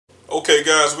Okay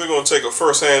guys, we're going to take a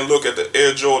first-hand look at the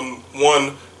Air Jordan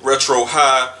 1 Retro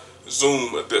High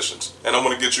Zoom editions. And I'm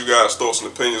going to get you guys' thoughts and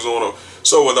opinions on them.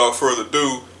 So without further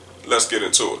ado, let's get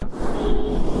into it.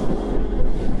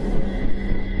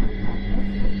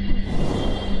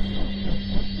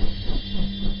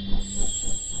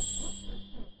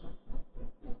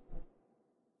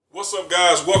 What's up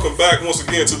guys, welcome back once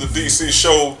again to the DC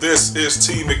show. This is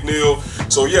T McNeil.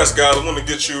 So yes guys, I want to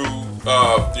get you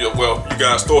you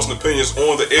guys' thoughts and opinions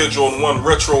on the Air Jordan 1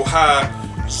 Retro High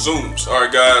Zooms.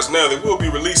 Alright guys, now they will be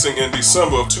releasing in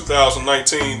December of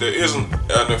 2019. There isn't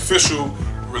an official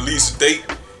release date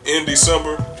in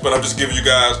December, but I'm just giving you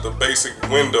guys the basic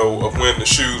window of when the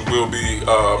shoes will be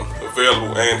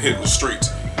available and hitting the streets.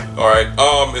 Alright,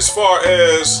 as far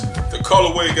as the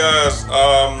colorway guys,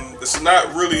 it's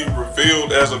not really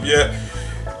revealed as of yet.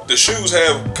 The shoes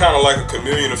have kind of like a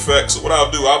chameleon effect, so what I'll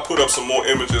do, I'll put up some more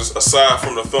images aside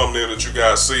from the thumbnail that you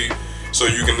guys see, so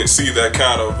you can see that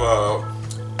kind of,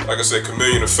 like I said,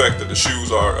 chameleon effect that the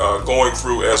shoes are going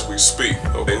through as we speak.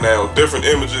 Okay, now different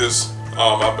images,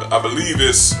 I believe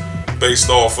it's based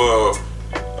off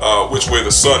of which way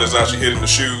the sun is actually hitting the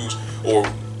shoes, or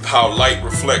how light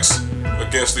reflects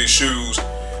against these shoes.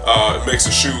 It makes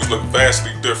the shoes look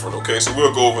vastly different. Okay, so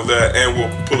we'll go over that and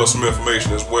we'll pull up some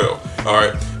information as well.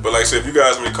 Alright, but like I said, if you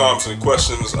guys have any comments and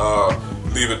questions,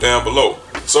 leave it down below.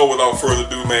 So without further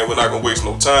ado, man, we're not gonna waste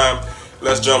no time.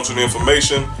 Let's jump to the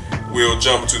information. We'll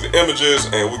jump into the images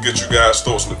and we'll get you guys'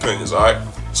 thoughts and opinions. Alright,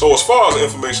 so as far as the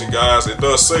information guys, it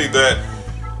does say that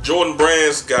Jordan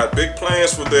Brands got big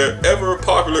plans for their ever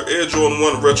popular Air Jordan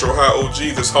 1 Retro High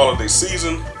OG this holiday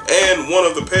season, and one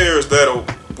of the pairs that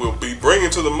will be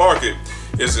bringing to the market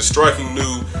is the striking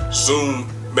new Zoom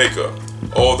makeup.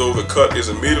 Although the cut is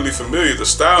immediately familiar, the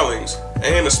stylings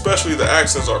and especially the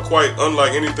accents are quite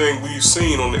unlike anything we've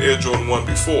seen on the Air Jordan 1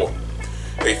 before.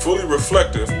 A fully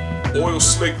reflective, oil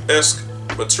slick-esque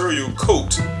material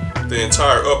coat the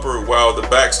entire upper, while the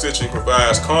back stitching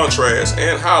provides contrast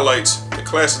and highlights the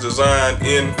classic design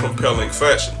in compelling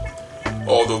fashion.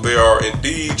 Although there are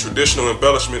indeed traditional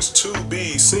embellishments to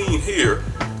be seen here,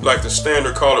 like the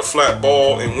standard collared flat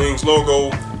ball and wings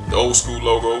logo, the old school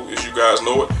logo as you guys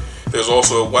know it. There's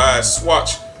also a wide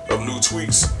swatch of new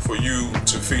tweaks for you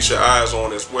to feast your eyes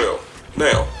on as well.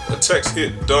 Now, a text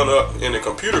hit done up in a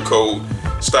computer code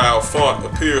style font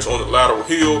appears on the lateral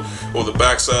heel or the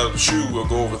back side of the shoe. We'll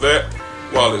go over that.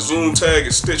 While the Zoom tag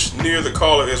is stitched near the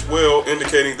collar as well,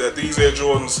 indicating that these Air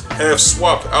Jordans have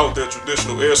swapped out their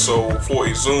traditional air sole for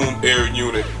a Zoom Air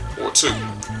unit or two.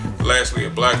 Lastly, a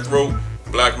black throat,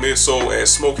 black midsole, and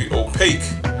smoky opaque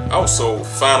outsole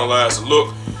finalize the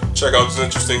look. Check out these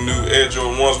interesting new Air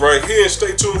Jordan 1s right here and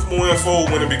stay tuned for more info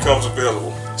when it becomes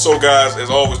available. So guys, as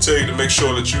I always tell you, to make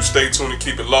sure that you stay tuned and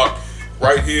keep it locked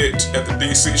right here at the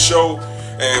DC show,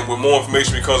 and when more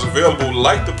information becomes available,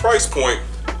 like the price point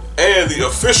and the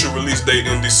official release date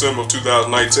in December of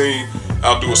 2019,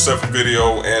 I'll do a separate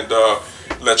video and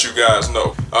let you guys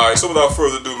know. Alright, so without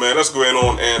further ado, man, let's go ahead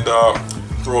on and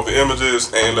throw up the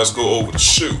images and let's go over the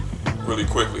shoe really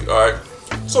quickly. Alright,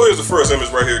 so here's the first image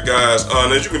right here guys.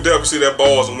 And as you can definitely see, that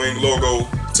balls and wing logo,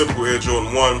 typical Air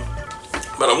Jordan 1.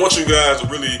 But I want you guys to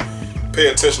really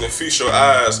pay attention and feast your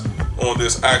eyes on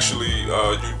this actually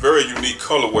very unique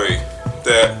colorway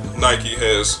that Nike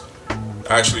has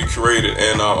actually created,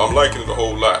 and I'm liking it a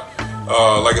whole lot.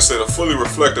 Like I said, a fully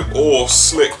reflective oil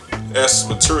slick S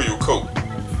material coat.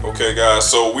 Okay guys,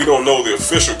 so we don't know the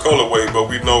official colorway, but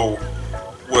we know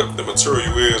what the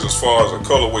material is as far as a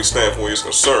colorway standpoint is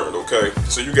concerned. Okay,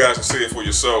 so you guys can see it for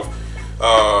yourself.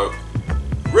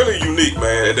 Really unique,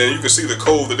 man. And then you can see the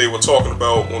code that they were talking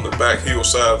about on the back heel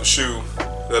side of the shoe.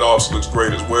 That also looks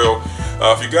great as well.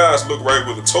 If you guys look right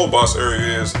where the toe box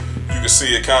area is, you can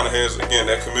see it kind of has, again,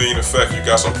 that chameleon effect. You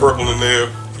got some purple in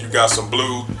there, you got some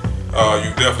blue,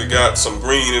 you definitely got some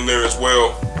green in there as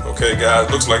well. Okay guys,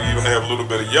 looks like you even have a little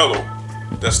bit of yellow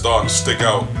that's starting to stick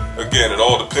out. Again, it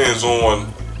all depends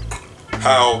on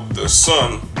how the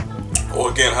sun, or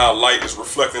again, how light is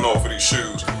reflecting off of these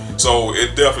shoes. So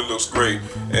it definitely looks great.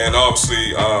 And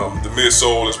obviously the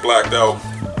midsole is blacked out.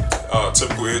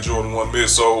 Typical Air Jordan 1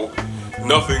 midsole.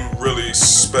 Nothing really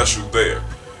special there.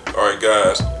 Alright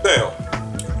guys,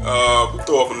 now we'll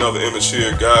throw up another image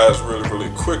here guys really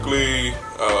quickly.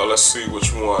 Let's see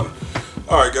which one.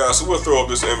 Alright guys, so we'll throw up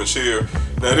this image here.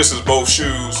 Now this is both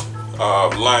shoes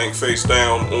lying face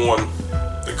down on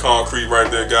the concrete right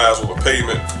there guys, with a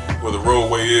pavement where the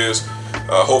roadway is.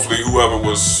 Hopefully whoever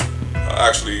was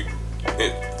actually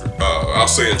I'll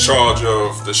say in charge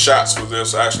of the shots for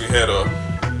this actually had a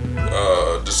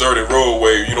deserted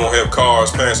roadway, you don't have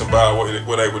cars passing by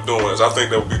what they were doing. I think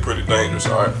that would be pretty dangerous.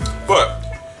 All right, but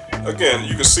again,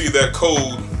 you can see that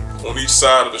code on each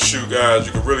side of the shoe, guys.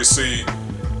 You can really see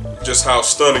just how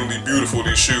stunningly beautiful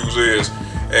these shoes is.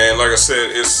 And like I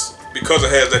said, it's because it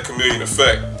has that chameleon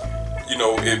effect, you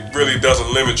know, it really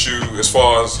doesn't limit you as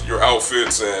far as your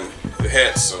outfits and the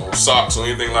hats or socks or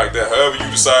anything like that. However you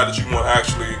decide that you want to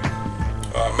actually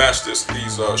match these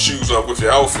shoes up with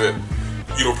your outfit,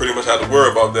 you don't pretty much have to worry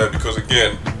about that, because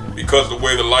again, because of the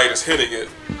way the light is hitting it,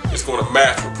 it's going to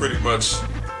match with pretty much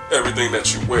everything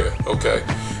that you wear. Okay,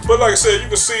 but like I said, you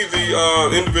can see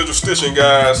the individual stitching,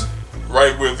 guys,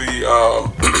 right where the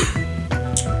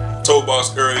toe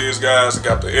box area is, guys. It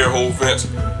got the air hole vents,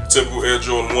 typical Air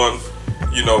Jordan 1,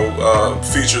 you know,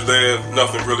 feature there.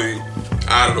 Nothing really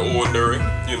out of the ordinary,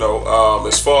 you know.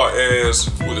 As far as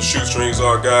where the shoestrings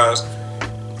are, guys,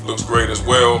 looks great as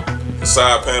well. The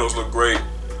side panels look great.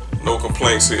 No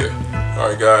complaints here. All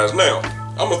right, guys. Now,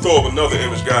 I'm going to throw up another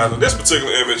image, guys. In this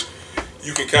particular image,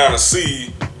 you can kind of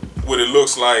see what it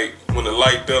looks like when the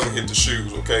light doesn't hit the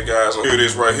shoes. Okay, guys. Here it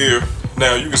is right here.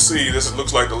 Now, you can see this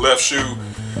looks like the left shoe,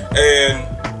 and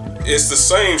it's the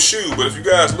same shoe, but if you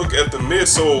guys look at the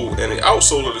midsole and the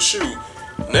outsole of the shoe,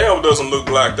 now it doesn't look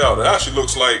blacked out. It actually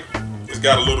looks like it's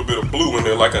got a little bit of blue in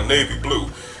there, like a navy blue.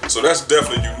 So that's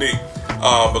definitely unique.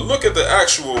 But look at the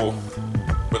actual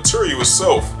material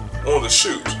itself on the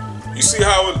shoes. You see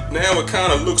how it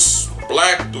kind of looks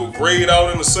black or grayed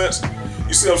out in a sense?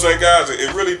 You see what I'm saying, guys?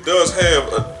 It really does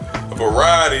have a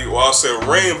variety, or I'll say a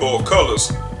rainbow of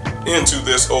colors into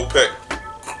this opaque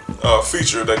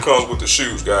feature that comes with the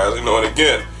shoes, guys. You know, and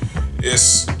again,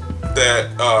 it's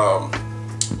that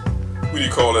what do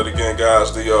you call it again,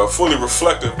 guys? The fully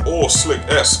reflective or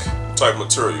slick-esque type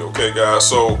material. Okay, guys.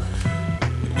 So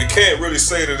we can't really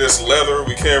say that it's leather.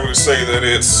 We can't really say that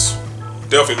it's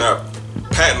definitely not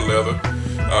patent leather.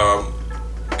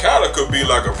 Kind of could be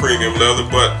like a premium leather,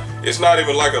 but it's not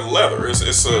even like a leather.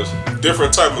 It's a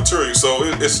different type of material, so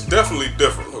it's definitely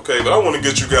different. Okay, but I want to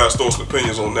get you guys' thoughts and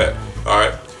opinions on that. All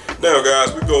right. Now,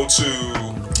 guys, we go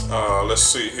to let's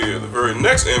see here, the very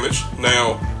next image.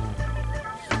 Now,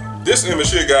 this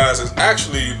image here, guys, is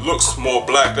actually looks more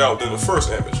blacked out than the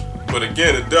first image. But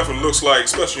again, it definitely looks like,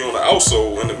 especially on the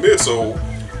outsole and the midsole,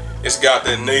 it's got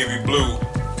that navy blue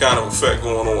kind of effect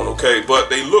going on. Okay, but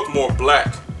they look more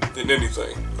black than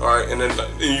anything. All right, and then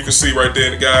you can see right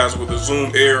there, guys, with the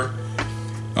zoom air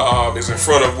is in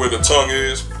front of where the tongue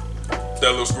is.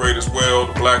 That looks great as well.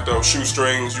 The blacked out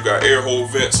shoestrings. You got air hole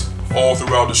vents all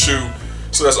throughout the shoe.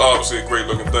 So that's obviously a great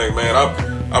looking thing, man.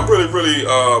 I'm really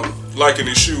liking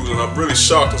these shoes, and I'm really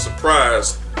shocked and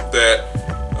surprised that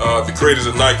the creators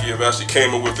of Nike have actually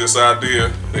came up with this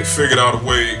idea. They figured out a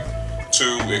way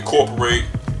to incorporate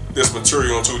this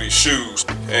material into these shoes.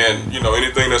 And you know,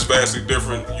 anything that's vastly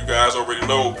different, you guys already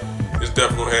know, is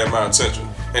definitely gonna have my attention.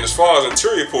 And as far as the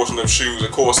interior portion of shoes,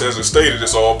 of course, as it stated,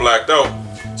 it's all blacked out,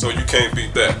 so you can't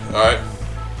beat that. All right.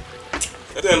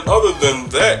 And then other than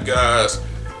that, guys,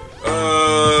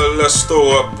 let's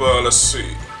throw up. Let's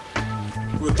see.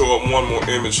 We'll throw up one more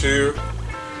image here,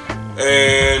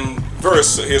 and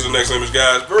here's the next image,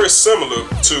 guys. Very similar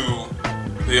to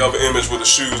the other image with the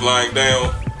shoes lying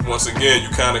down. Once again, you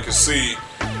kind of can see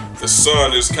the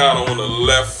sun is kind of on the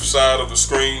left side of the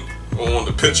screen or on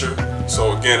the picture.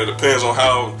 So again, it depends on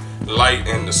how light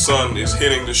and the sun is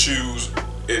hitting the shoes.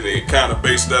 It kind of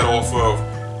based that off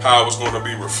of how it's going to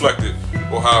be reflected,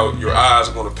 or how your eyes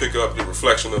are going to pick up the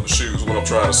reflection of the shoes, what I'm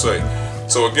trying to say.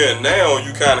 So again, now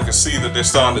you kind of can see that they're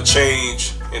starting to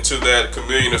change into that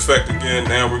chameleon effect again.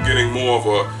 Now we're getting more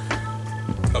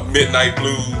of a midnight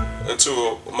blue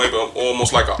into maybe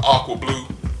almost like an aqua blue.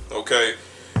 Okay,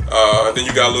 and then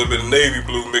you got a little bit of navy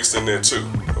blue mixed in there too.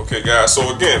 Okay, guys,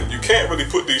 so again, you can't really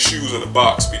put these shoes in a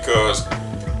box, because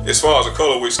as far as a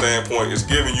colorway standpoint, it's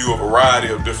giving you a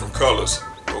variety of different colors.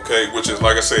 Okay, which is,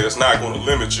 like I said, it's not going to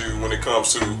limit you when it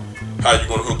comes to how you're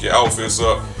going to hook your outfits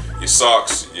up, your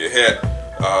socks, your hat,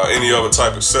 any other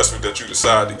type of accessory that you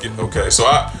decide to get. Okay, so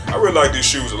I really like these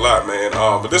shoes a lot, man.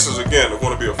 But this is, again,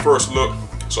 going to be a first look,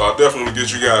 so I'll definitely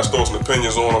get you guys' thoughts and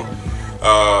opinions on them.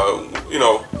 You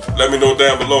know, let me know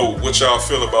down below what y'all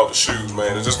feel about the shoes,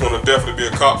 man. Is this going to definitely be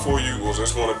a cop for you, or is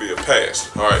this going to be a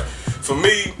pass? All right, for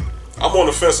me, I'm on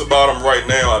the fence about them right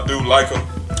now. I do like them,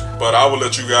 but I will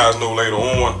let you guys know later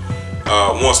on,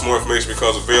 once more information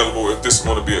becomes available, if this is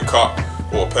going to be a cop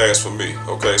or a pass for me.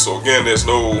 Okay, so again, there's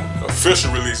no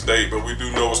official release date, but we do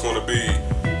know it's going to be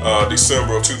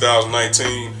December of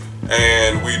 2019,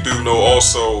 and we do know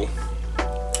also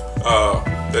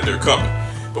that they're coming.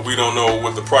 But we don't know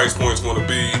what the price point is going to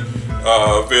be,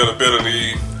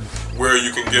 availability, where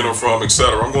you can get them from,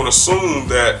 etc. I'm going to assume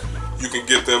that you can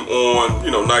get them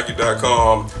on,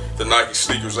 Nike.com, the Nike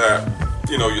Sneakers app,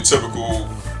 your typical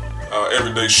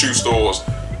everyday shoe stores.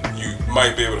 You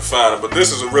might be able to find it, but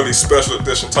this is a really special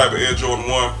edition type of Air Jordan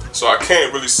 1, so I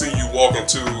can't really see you walk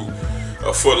into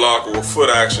a Foot Locker or Foot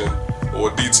Action or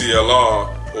a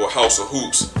DTLR or a House of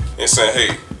Hoops and saying,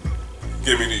 hey,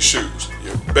 give me these shoes.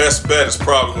 Your best bet is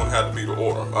probably going to have to be to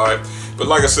order them, all right? But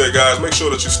like I said, guys, make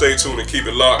sure that you stay tuned and keep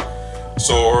it locked,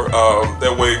 so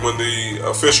that way when the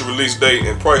official release date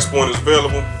and price point is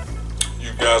available, you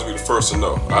guys will be the first to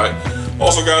know, all right?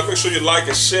 Also, guys, make sure you like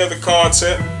and share the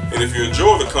content, and if you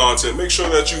enjoy the content, make sure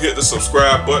that you hit the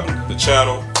subscribe button. The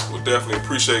channel would definitely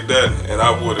appreciate that, and I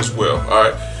would as well, all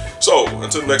right? So,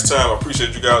 until next time, I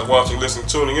appreciate you guys watching, listening,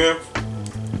 tuning in.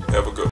 Have a good one.